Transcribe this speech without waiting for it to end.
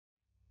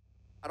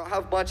I don't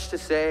have much to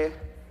say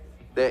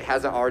that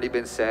hasn't already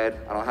been said.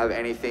 I don't have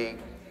anything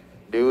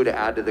new to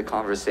add to the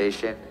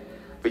conversation.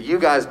 But you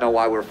guys know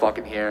why we're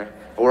fucking here.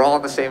 We're all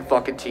on the same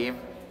fucking team.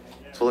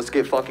 So let's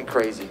get fucking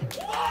crazy.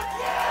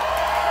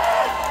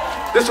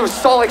 This was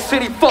Salt Lake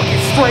City fucking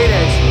straight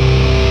edge.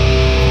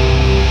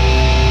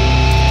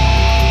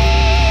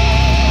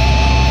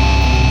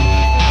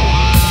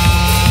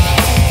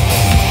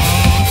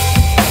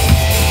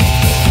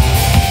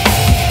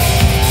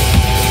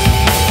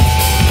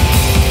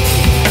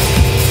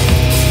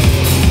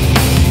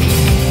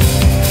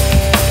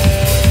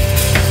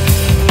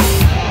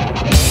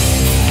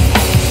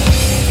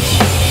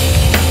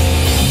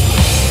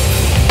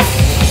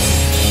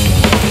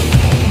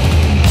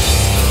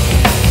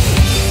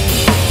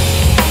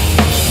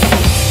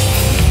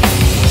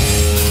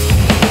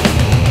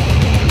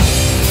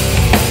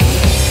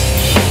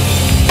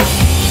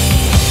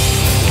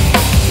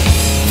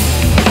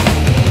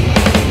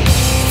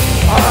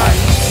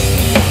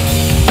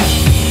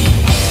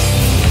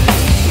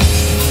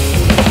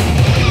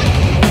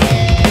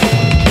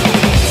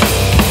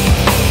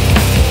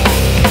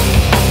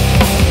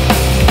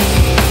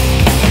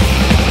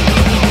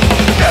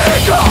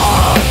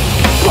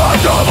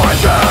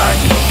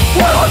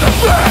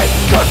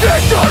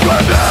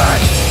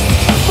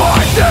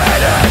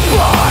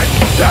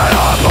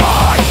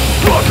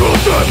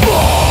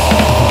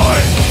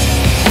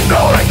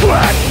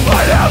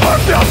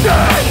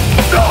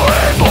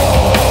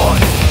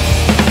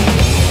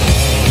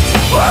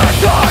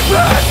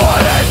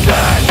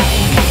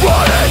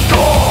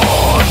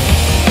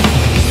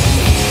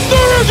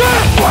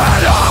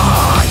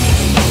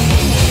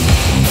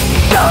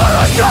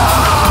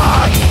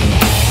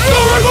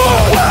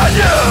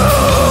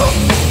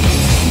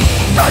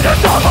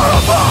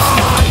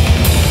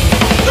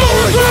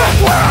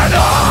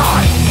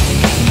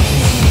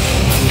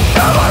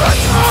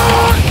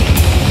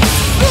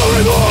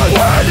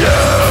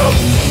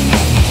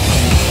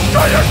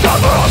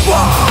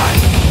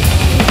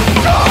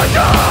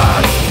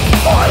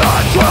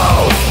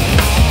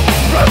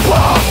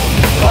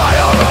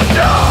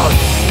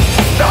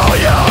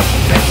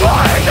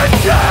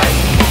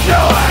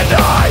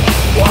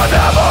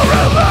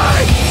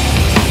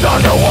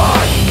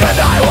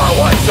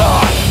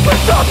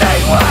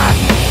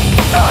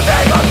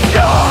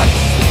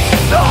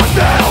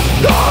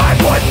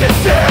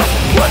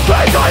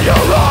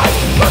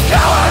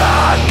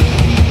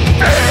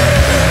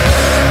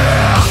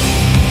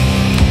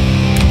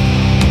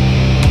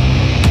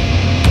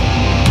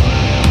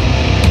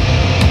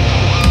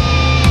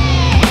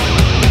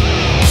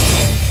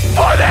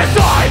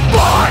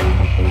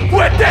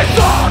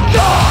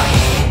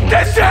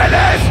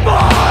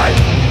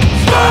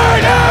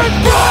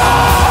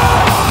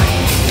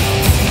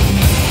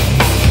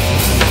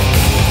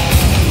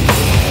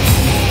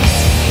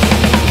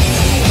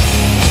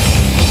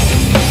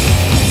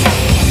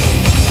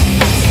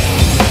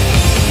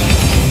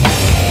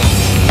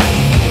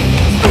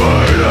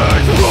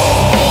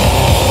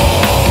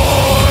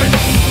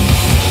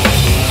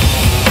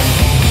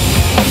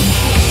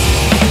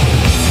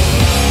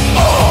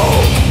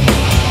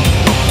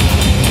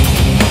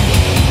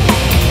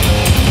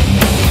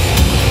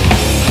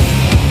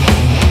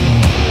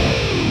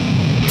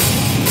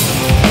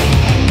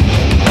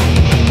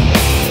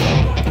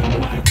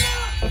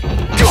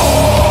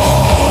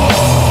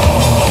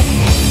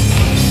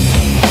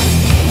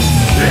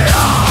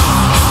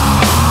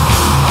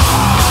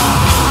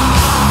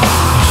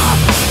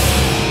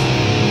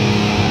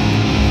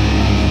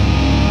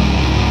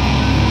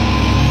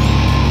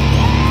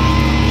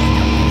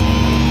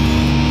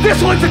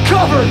 This one's a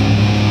cover!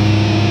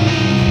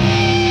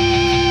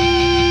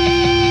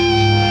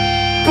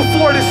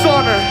 Before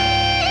dishonor.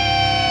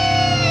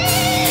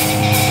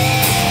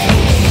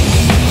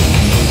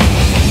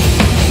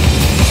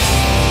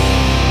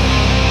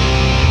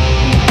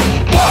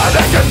 Why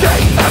they can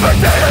see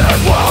everything in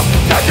this world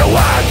that you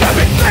have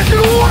everything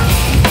you want?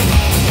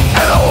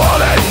 And the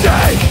world is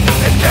dead.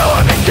 It's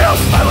killing me,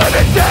 I live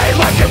in day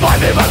like it might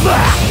be my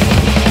last.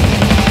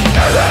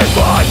 And this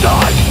my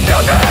time, you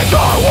think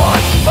I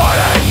want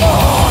fighting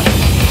for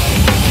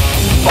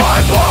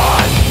my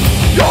blood,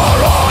 your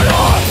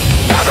honor.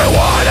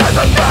 Everyone has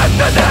a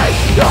destiny.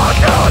 I'll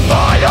choose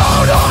my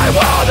own, I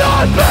will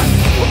not be.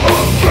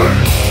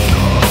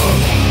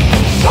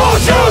 I'll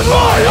choose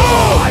my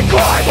own. I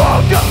climb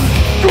up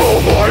to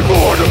my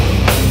border.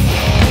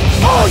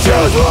 I'll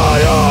choose my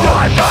own.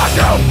 I've got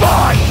to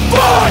fight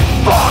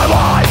for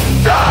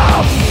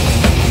myself.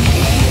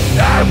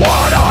 And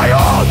what I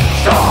own,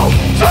 so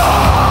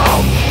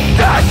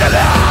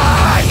destiny.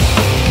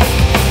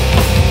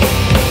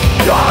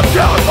 I'll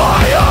choose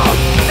my own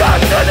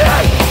destiny,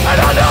 and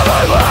I'll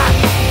never let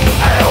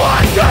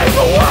anyone take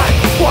away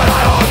what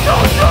I also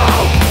do.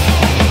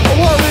 The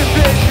world is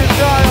in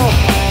denial,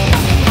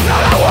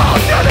 and the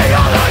world's to the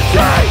other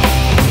side.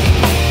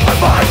 I'm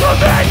far from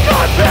being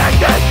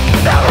convicted,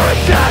 never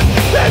accept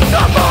this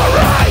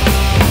suffering.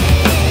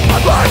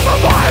 I'm learned from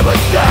my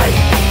mistakes,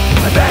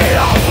 and made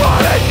I'll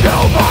run it to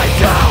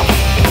myself.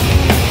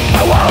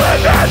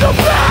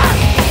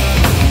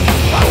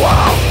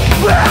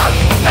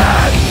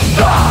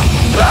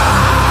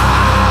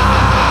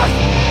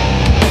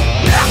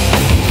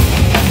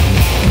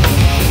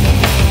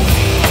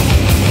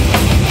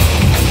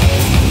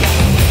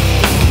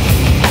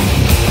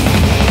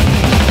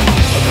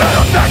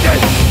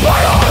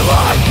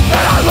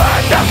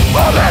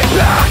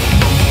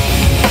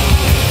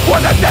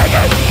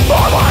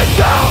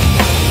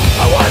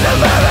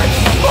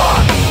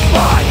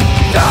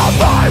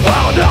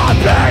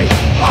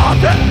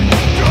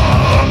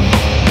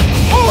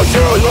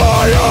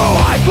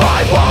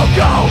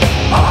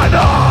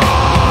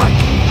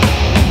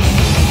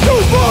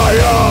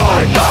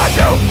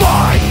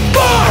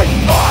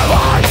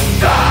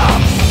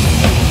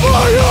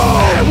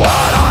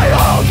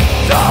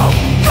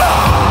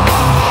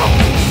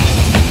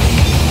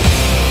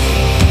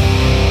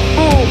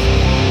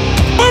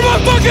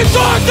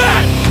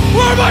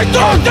 What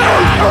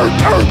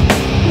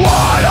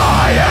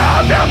I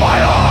am in my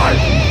heart.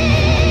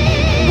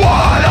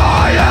 What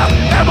I am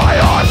in my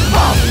heart.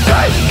 I'll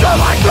take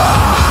till I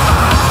cry.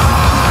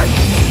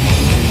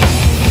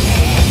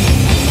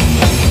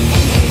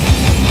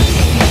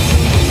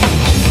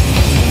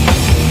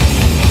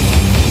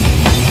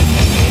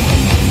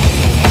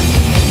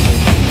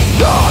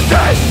 I'll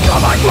take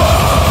till I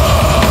cry.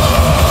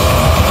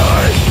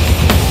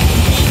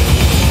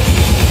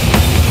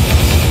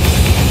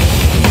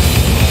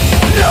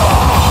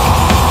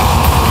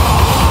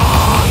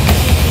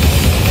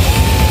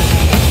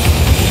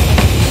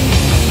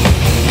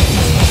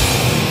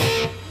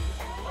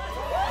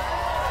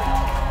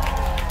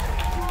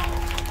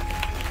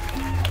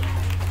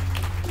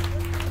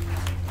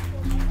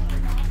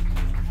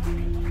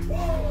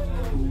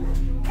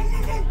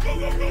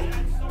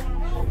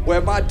 Where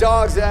my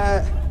dog's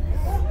at?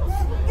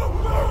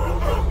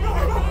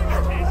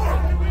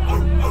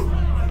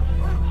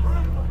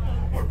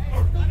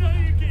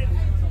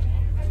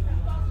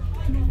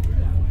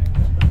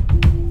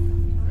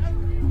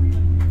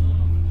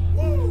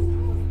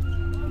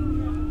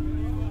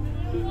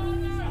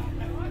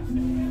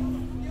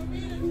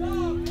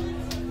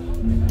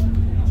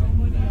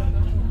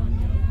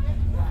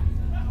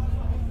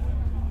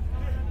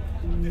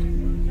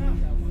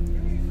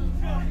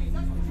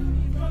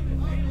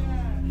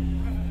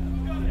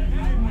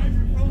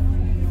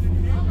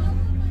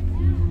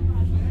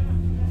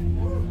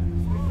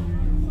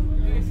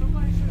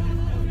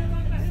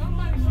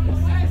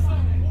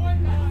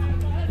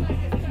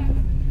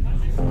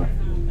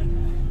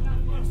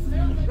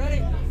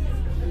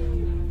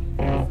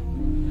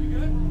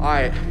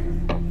 Alright,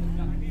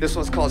 this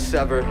one's called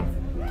Sever.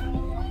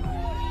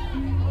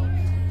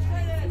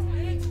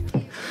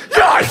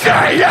 I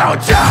see you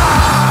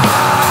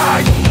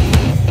die.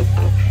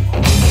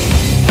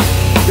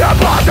 You're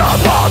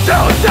possible to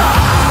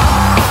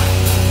die.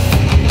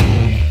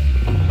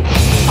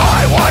 I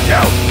want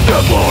you to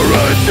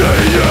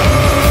guarantee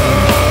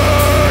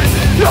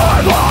your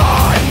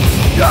life.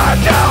 I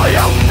tell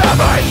you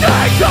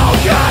everything's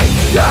okay.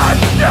 And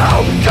you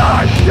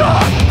turn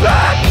your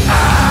back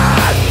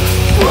and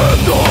with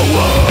the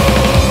way.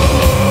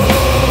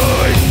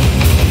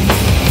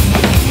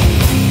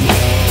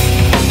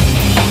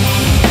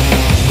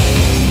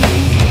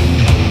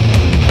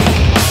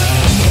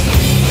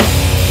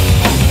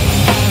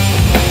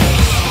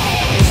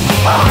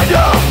 I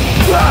know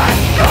that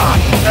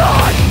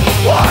not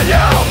what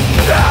you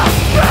have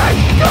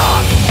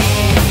become.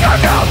 You're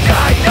no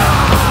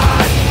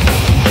kindness,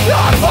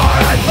 not for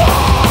and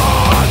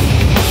fun.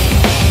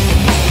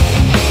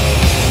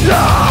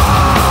 No,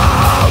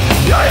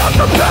 you have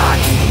to back.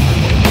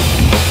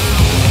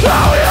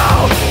 How you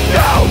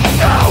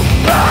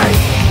me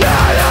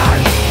get it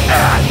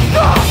in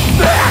the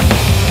mix.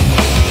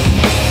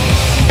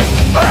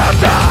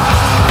 Empty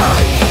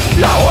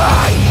your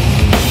way.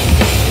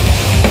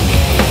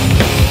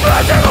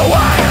 Drifting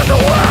away in the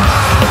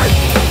wind.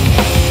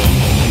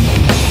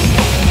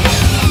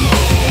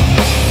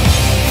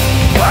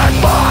 With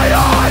my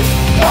eyes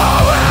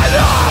falling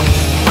off,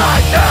 I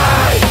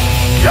see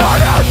you're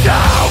no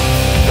doubt.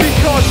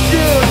 Because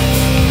you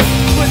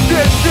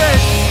resisted.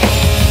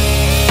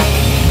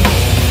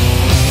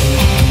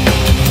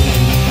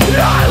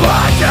 I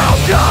let you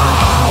go.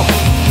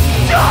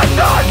 Just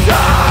to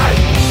say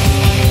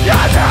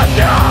yes and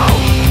no.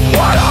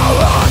 What a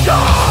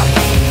longer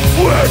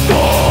with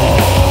all.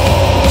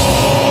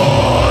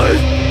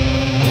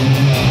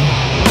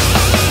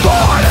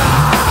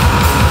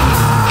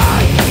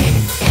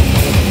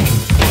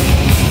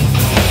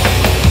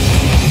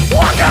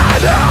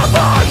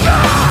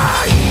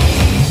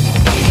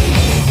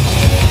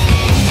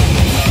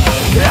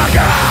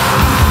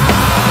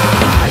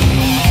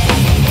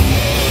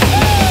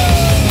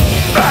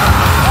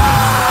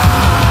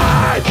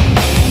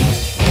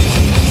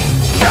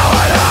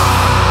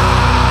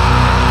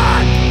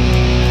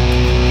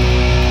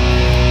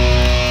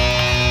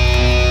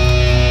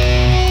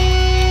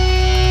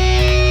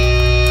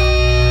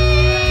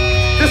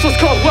 This was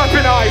called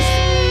Weaponized.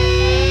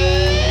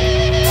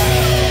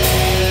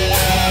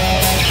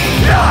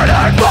 You're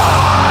not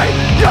mine,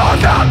 you're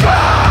not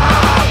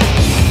bad.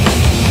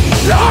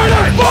 You're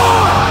not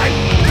mine,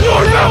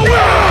 you're not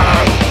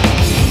weak.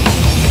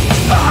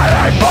 I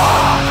ain't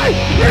mine,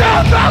 you're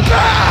not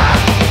bad.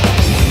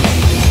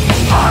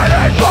 I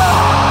ain't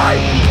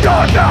mine,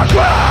 you're not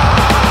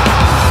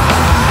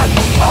bad.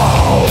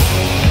 Oh.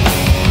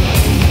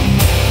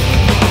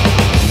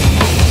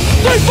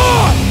 Stay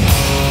fine.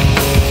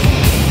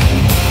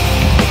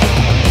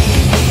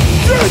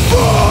 Stay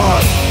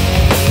fine.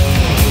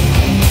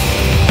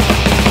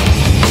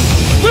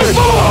 Stay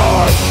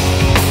fine.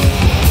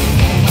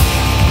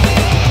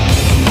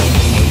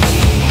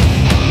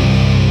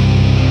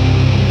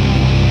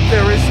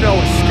 There is no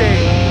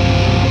escape.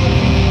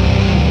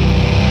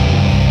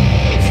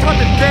 It's time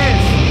to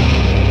dance.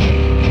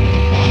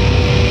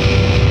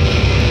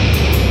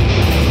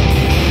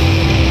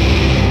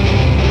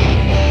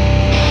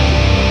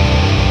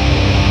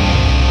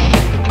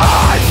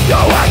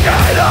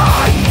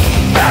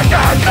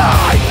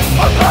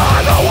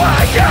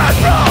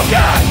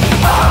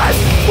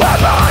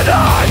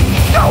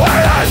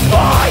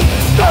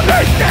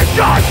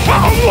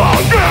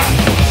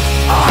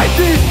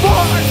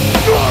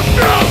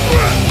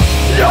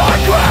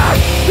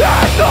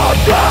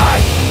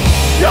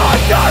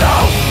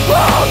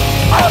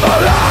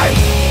 believe,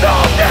 no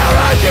near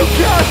as you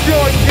cast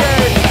your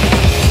teeth.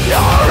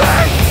 Your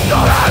ring, so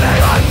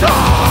having on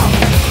top.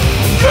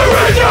 You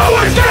reach out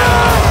with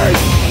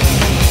teeth.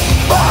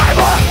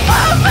 Bible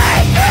of me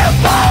is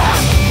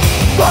born.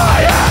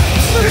 Fire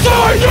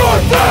inside your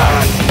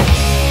face.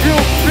 You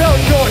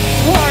built your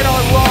swine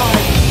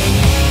online.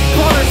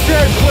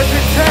 Punishers with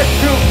intent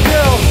to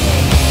kill.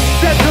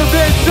 Set them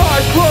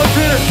inside, close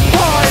to the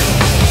spine.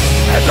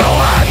 And the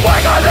last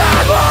quicker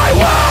than my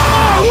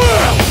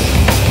will.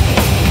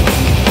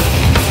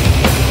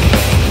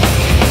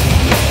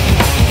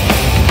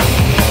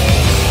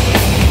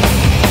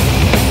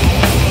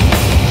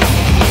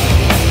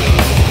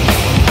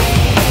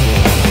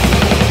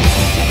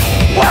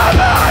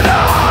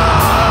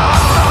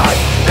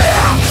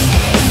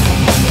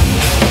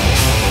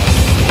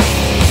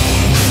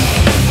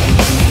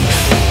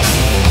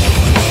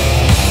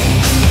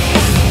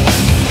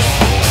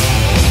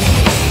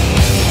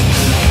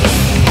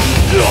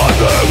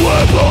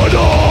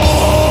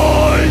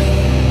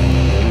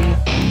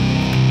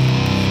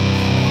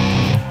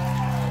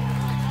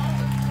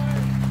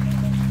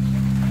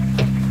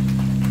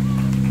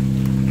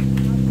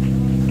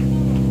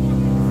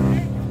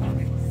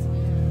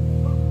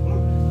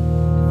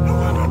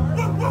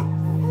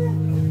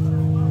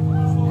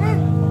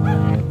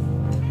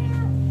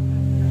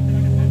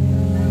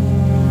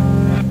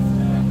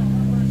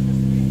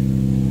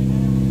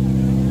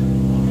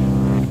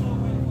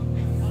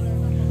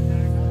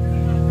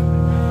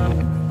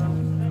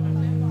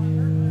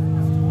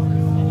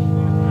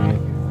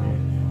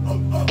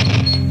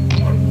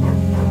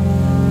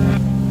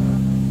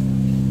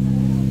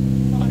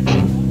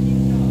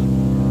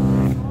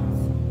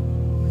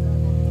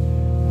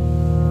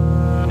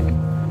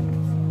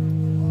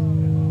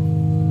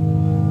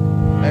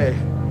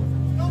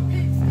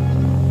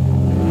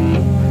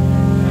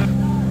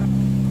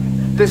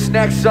 This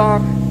next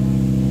song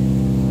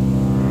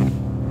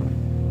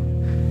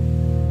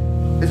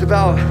is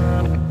about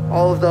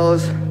all of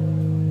those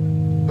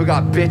who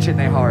got bitch in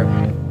their heart.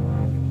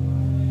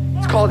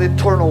 It's called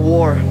Eternal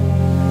War.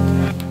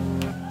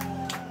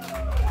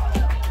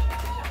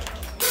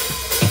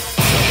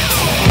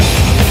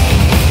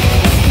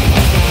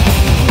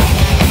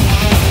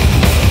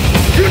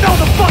 You know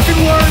the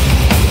fucking words.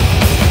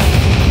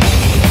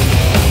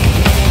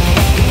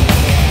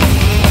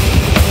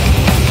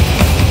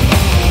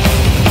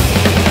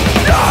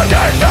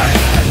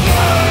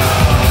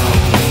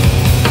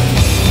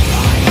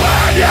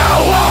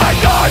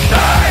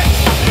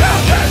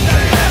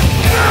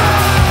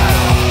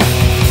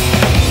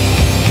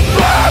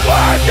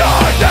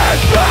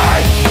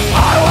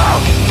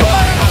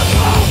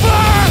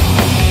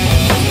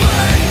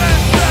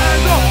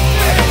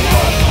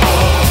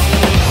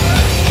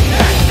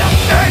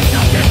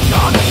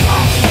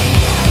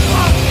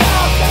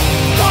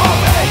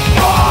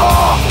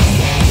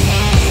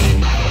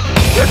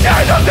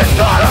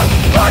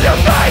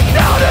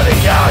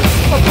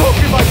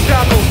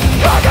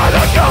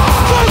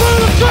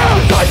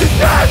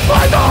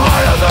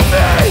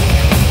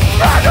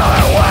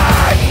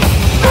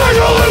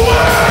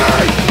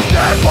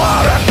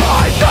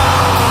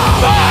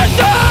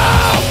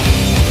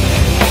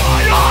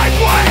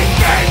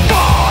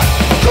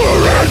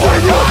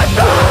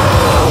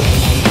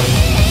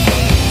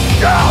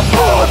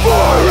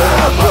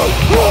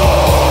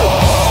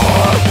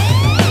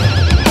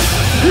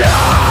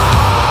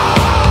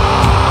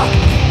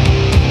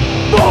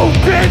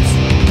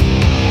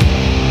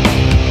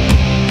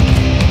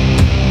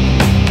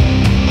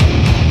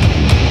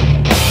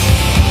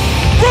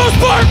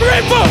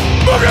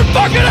 Move your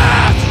fucking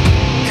ass!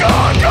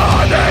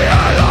 God, they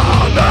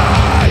enemy!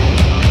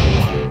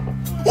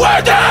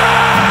 We're dead!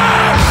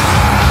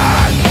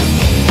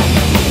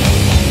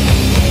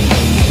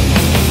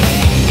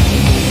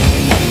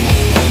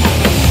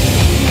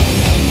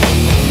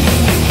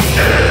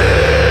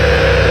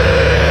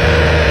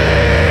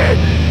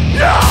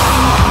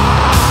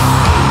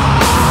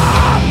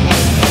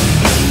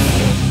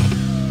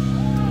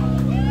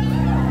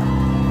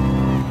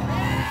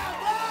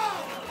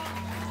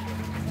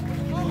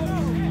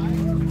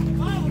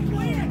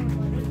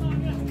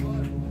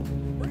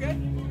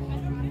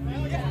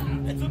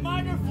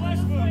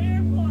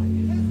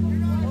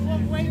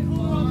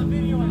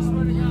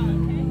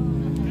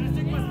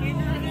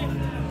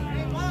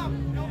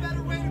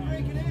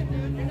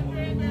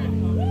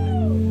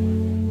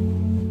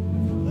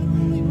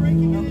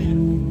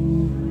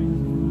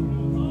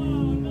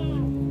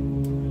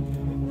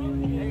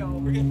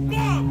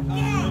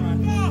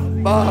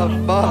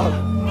 Bob.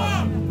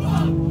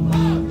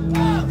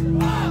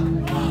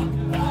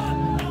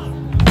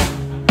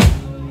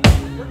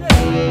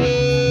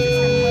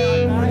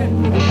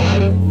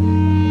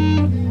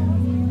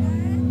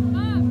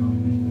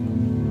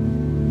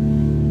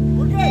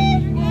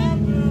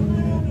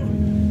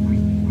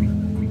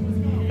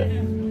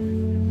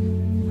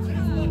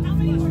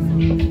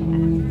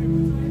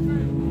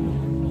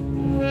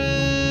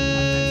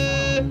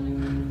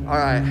 All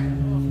right.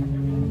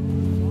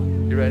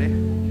 You ready?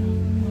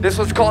 This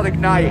one's called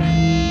Ignite.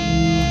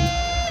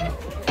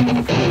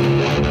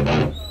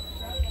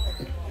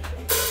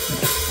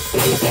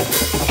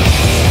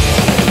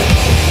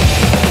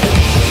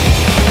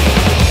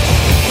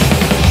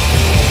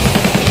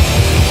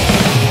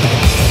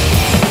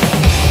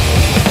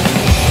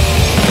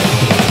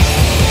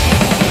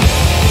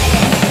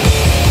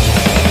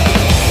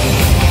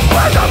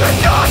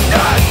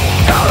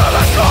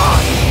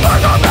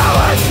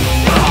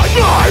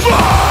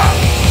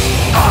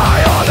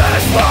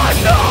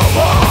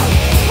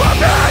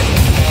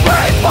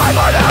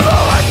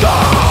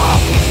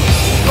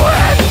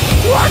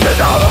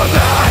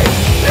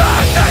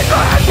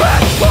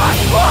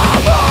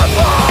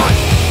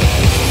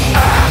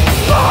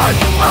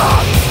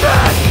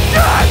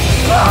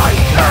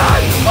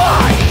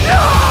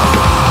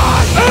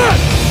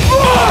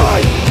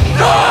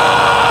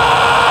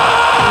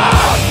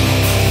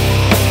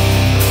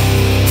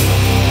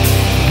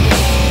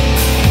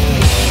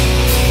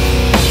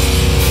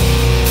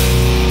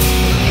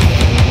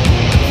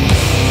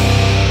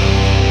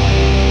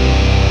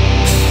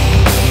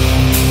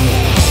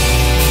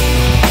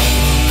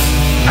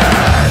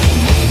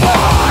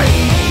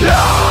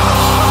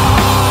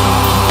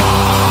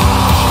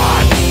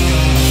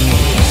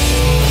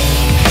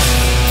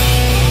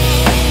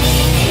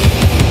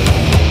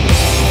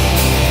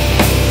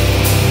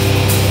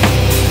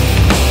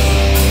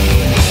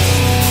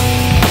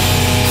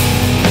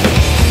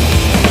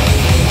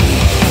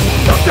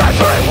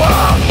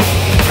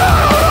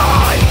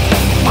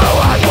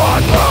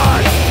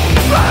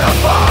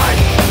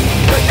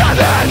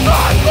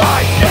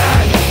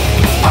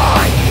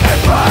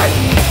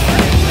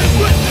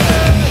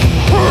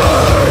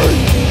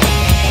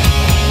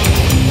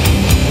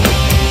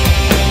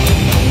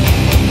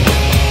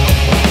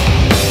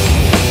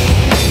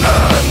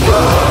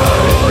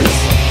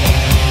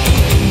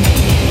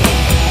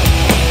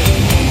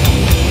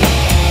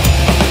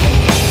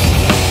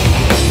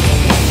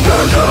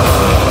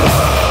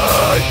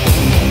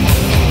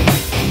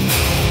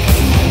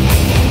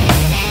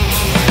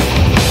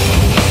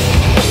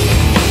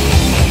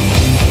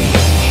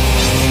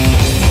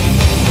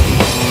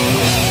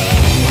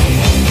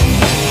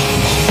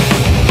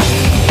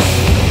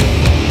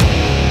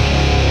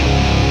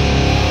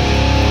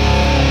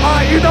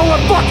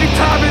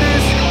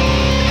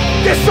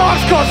 This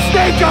song's called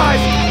Snake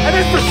Eyes, and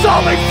it's for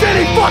Salt Lake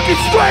City fucking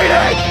straight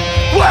edge!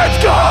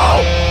 Let's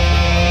go!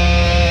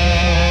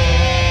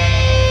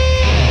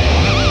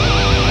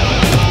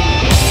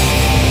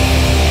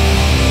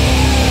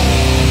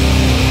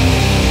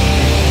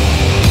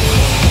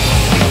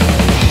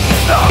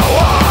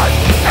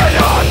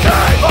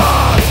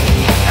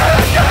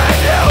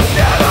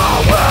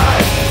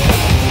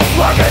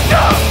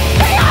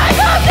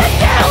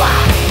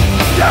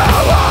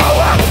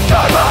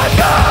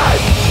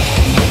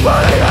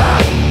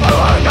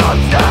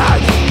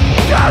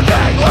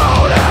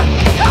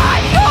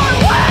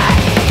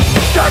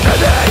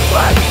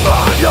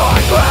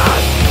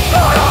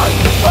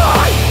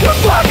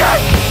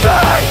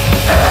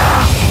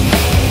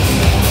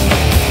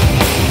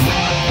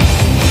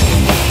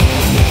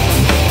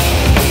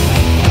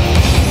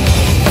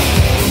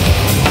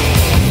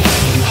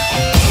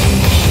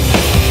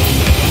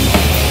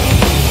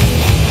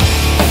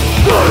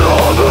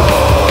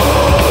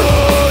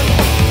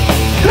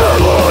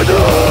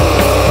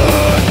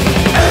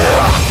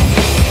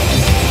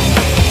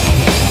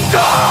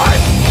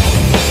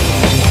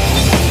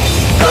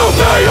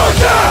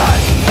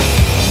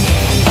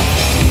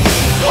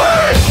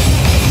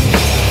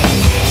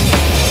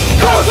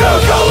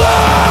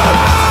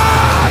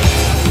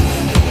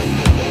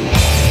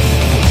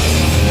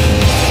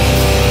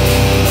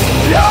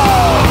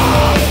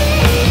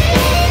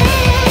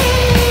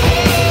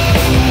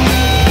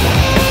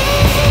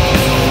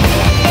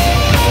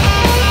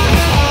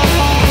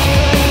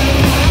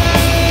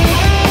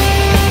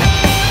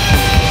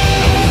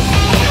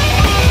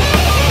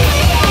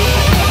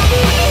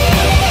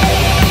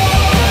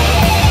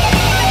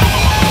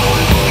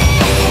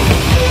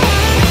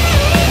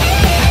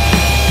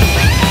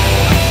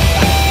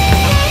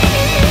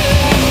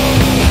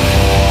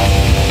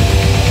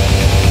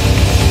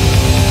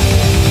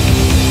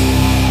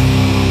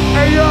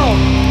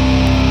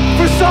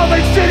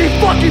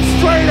 Fucking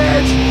straight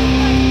edge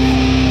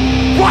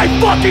right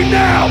fucking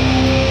now.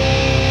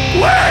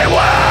 We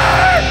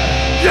win,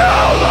 you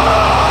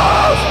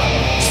lose.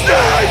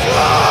 Snake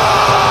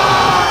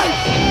Eyes.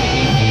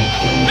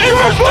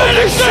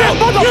 Everything shit,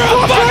 you're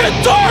a fucking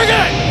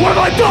target. Where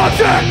my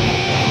dogs at?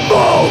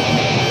 Move.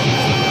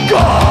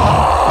 Go.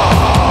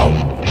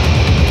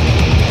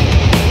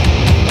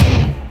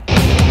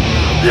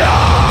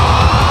 Yeah.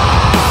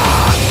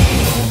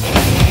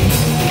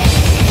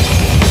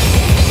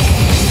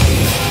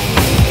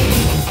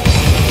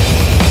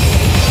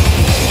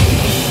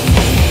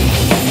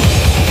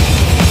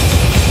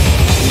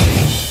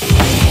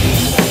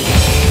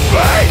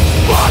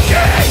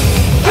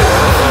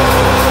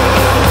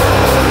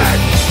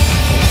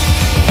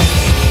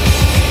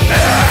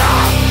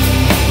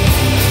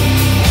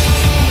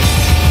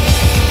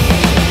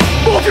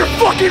 Move your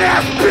fucking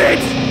ass,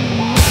 bitch!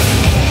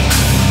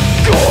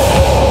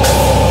 Go!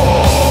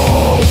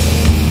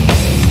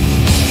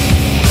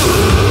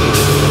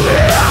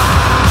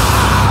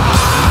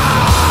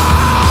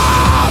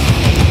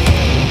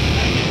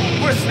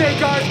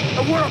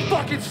 And we're a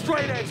fucking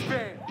straight edge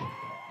band.